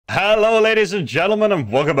Hello ladies and gentlemen,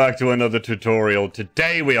 and welcome back to another tutorial.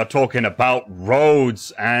 Today we are talking about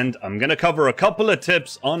roads, and I'm gonna cover a couple of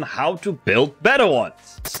tips on how to build better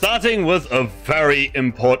ones. Starting with a very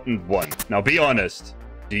important one. Now be honest,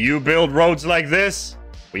 do you build roads like this,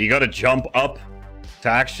 where you gotta jump up to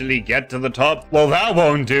actually get to the top? Well, that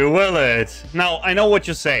won't do, will it? Now, I know what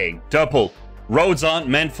you're saying. Derpol, roads aren't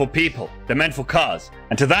meant for people, they're meant for cars.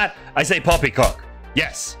 And to that, I say poppycock.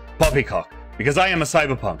 Yes, poppycock. Because I am a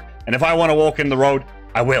cyberpunk, and if I want to walk in the road,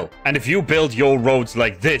 I will. And if you build your roads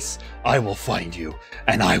like this, I will find you,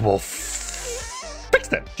 and I will fix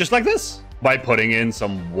them. Just like this. By putting in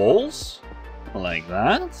some walls, like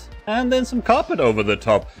that, and then some carpet over the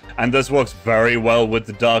top. And this works very well with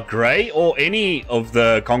the dark gray, or any of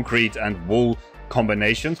the concrete and wool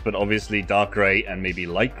combinations, but obviously dark gray and maybe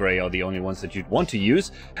light gray are the only ones that you'd want to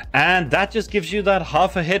use, and that just gives you that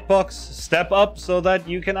half a hitbox step up so that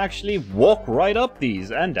you can actually walk right up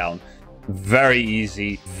these and down. Very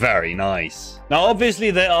easy, very nice. Now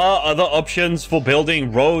obviously there are other options for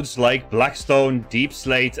building roads like blackstone, deep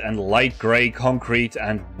slate, and light gray concrete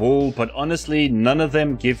and wool, but honestly none of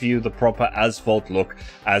them give you the proper asphalt look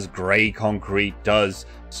as gray concrete does.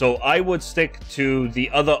 So I would stick to the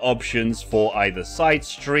other options for either side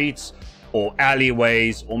streets or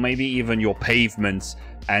alleyways or maybe even your pavements,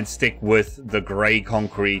 and stick with the gray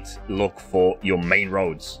concrete look for your main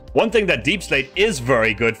roads. One thing that deep slate is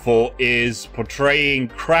very good for is portraying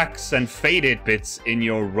cracks and faded bits in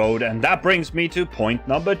your road, and that brings me to point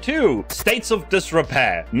number 2. States of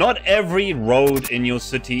disrepair. Not every road in your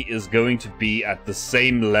city is going to be at the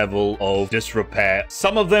same level of disrepair.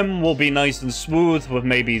 Some of them will be nice and smooth with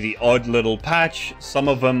maybe the odd little patch. Some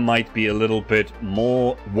of them might be a little bit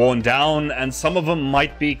more worn down, and some of them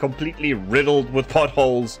might be completely riddled with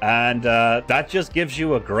potholes. And that just gives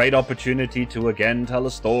you a great opportunity to again tell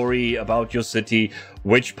a story about your city,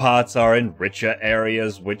 which parts are in richer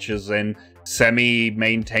areas, which is in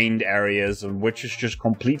semi-maintained areas, and which is just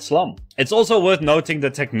complete slum. It's also worth noting the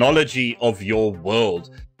technology of your world.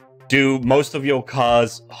 Do most of your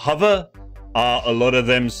cars hover? Are a lot of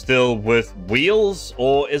them still with wheels,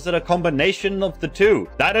 or is it a combination of the two?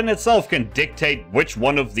 That in itself can dictate which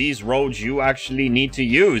one of these roads you actually need to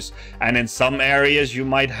use. And in some areas you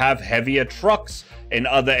might have heavier trucks, in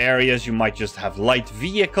other areas you might just have light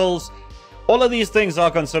vehicles. All of these things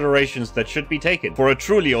are considerations that should be taken for a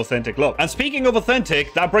truly authentic look. And speaking of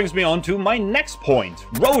authentic, that brings me on to my next point,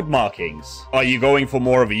 road markings. Are you going for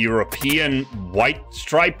more of a European white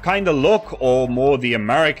stripe kind of look, or more the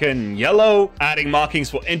American yellow? Adding markings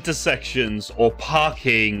for intersections or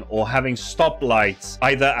parking, or having stoplights,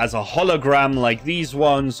 either as a hologram like these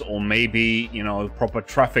ones, or maybe, you know, proper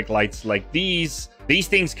traffic lights like these. These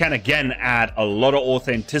things can again add a lot of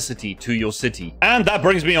authenticity to your city. And that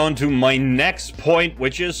brings me on to my next point,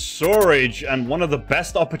 which is sewerage. And one of the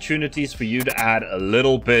best opportunities for you to add a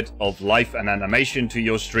little bit of life and animation to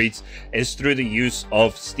your streets is through the use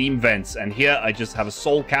of steam vents. And here I just have a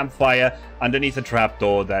soul campfire underneath a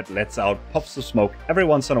trapdoor that lets out puffs of smoke every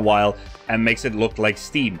once in a while and makes it look like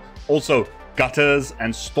steam. Also, gutters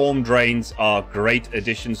and storm drains are great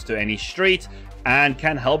additions to any street, and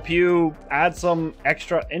can help you add some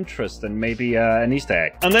extra interest and maybe an Easter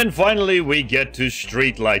egg. And then finally we get to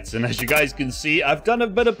street lights, and as you guys can see, I've done a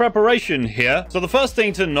bit of preparation here. So the first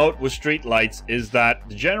thing to note with street lights is that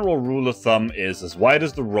the general rule of thumb is as wide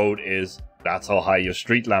as the road is, that's how high your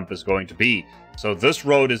street lamp is going to be. So this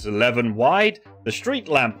road is 11 wide, the street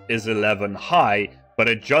lamp is 11 high, but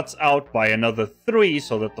it juts out by another 3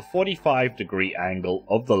 so that the 45-degree angle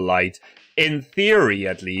of the light, in theory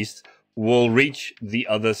at least, will reach the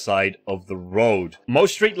other side of the road.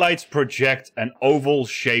 Most streetlights project an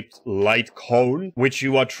oval-shaped light cone, which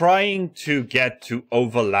you are trying to get to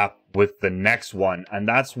overlap with the next one. And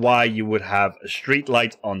that's why you would have a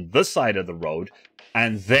streetlight on this side of the road.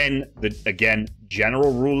 And then, again,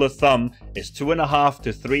 general rule of thumb is 2.5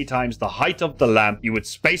 to 3 times the height of the lamp. You would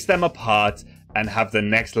space them apart and have the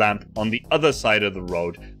next lamp on the other side of the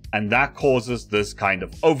road, and that causes this kind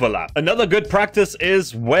of overlap. Another good practice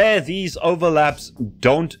is where these overlaps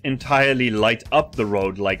don't entirely light up the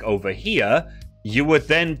road, like over here, you would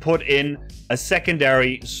then put in a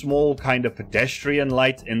secondary small kind of pedestrian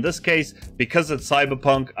light. In this case, because it's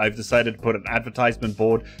Cyberpunk, I've decided to put an advertisement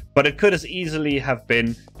board, but it could as easily have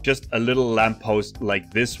been just a little lamppost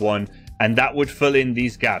like this one, and that would fill in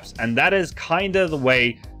these gaps. And that is kind of the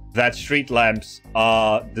way that street lamps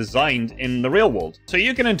are designed in the real world. So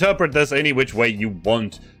you can interpret this any which way you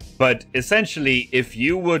want, but essentially if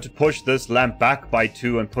you were to push this lamp back by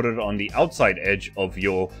 2 and put it on the outside edge of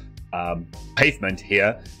your pavement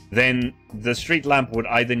here, then the street lamp would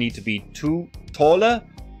either need to be 2 taller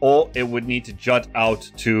or it would need to jut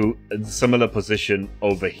out to a similar position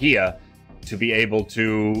over here to be able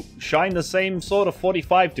to shine the same sort of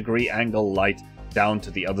 45-degree angle light down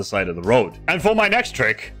to the other side of the road. And for my next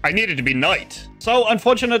trick, I needed to be night. So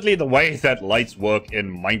unfortunately, the way that lights work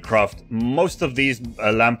in Minecraft, most of these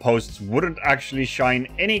lampposts wouldn't actually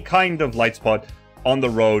shine any kind of light spot on the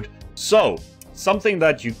road. So something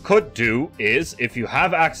that you could do is, if you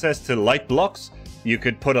have access to light blocks, you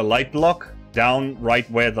could put a light block down right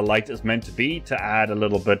where the light is meant to be to add a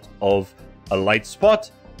little bit of a light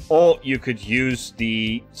spot. Or you could use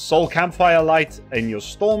the soul campfire light in your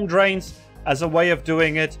storm drains as a way of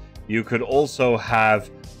doing it. You could also have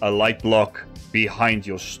a light block behind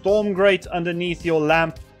your storm grate underneath your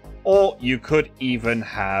lamp. Or you could even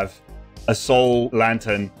have a soul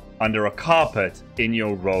lantern under a carpet in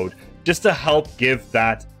your road, just to help give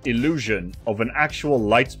that illusion of an actual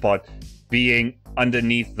light spot being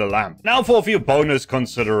underneath the lamp. Now for a few bonus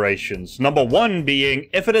considerations. Number one being,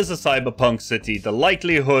 if it is a cyberpunk city, the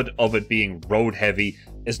likelihood of it being road heavy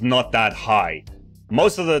is not that high.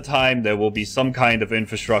 Most of the time there will be some kind of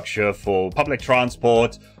infrastructure for public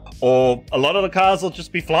transport, or a lot of the cars will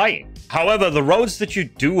just be flying. However, the roads that you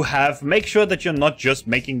do have, make sure that you're not just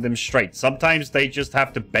making them straight. Sometimes they just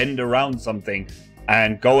have to bend around something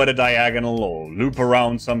and go at a diagonal or loop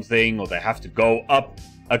around something, or they have to go up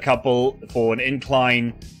a couple for an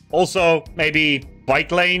incline. Also, maybe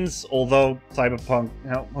bike lanes, although Cyberpunk,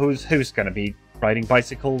 you know, who's gonna be riding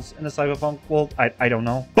bicycles in a Cyberpunk world? I don't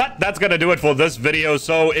know. But that's gonna do it for this video.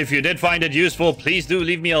 So if you did find it useful, please do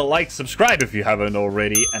leave me a like, subscribe if you haven't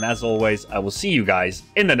already. And as always, I will see you guys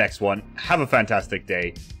in the next one. Have a fantastic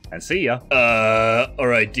day and see ya.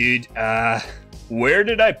 Alright, dude. Where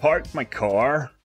did I park my car?